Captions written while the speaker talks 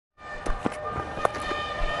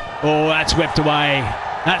Oh, that's whipped away.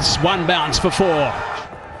 That's one bounce for 4.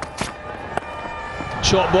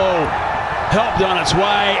 Short ball, helped on its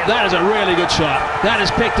way. That is a really good shot. That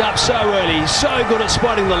is picked up so early. He's so good at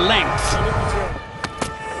spotting the length.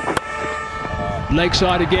 Leg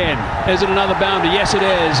side again. Is it another boundary? Yes, it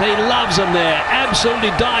is. He loves them there. Absolutely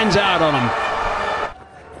dines out on them.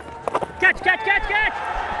 Catch!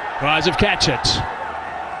 Cries of catch it.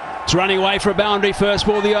 It's running away for a boundary. First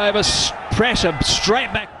ball, the over. Pressure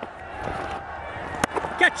straight back.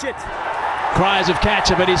 Catch it! Cries of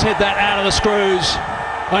catch it, but he's hit that out of the screws.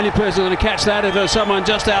 Only person going to catch that if there's someone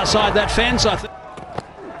just outside that fence, I think.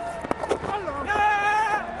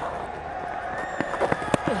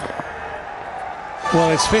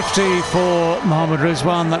 Well, it's 50 for Mohammad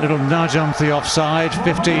Rizwan, that little nudge onto the offside,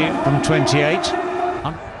 50 from 28.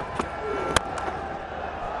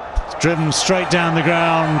 It's driven straight down the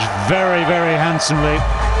ground, very, very handsomely.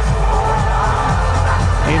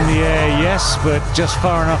 In the air, yes, but just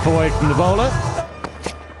far enough away from the bowler.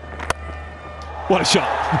 What a shot.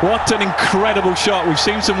 What an incredible shot. We've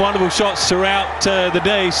seen some wonderful shots throughout the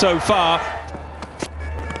day so far.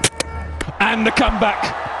 And the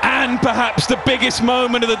comeback. And perhaps the biggest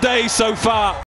moment of the day so far.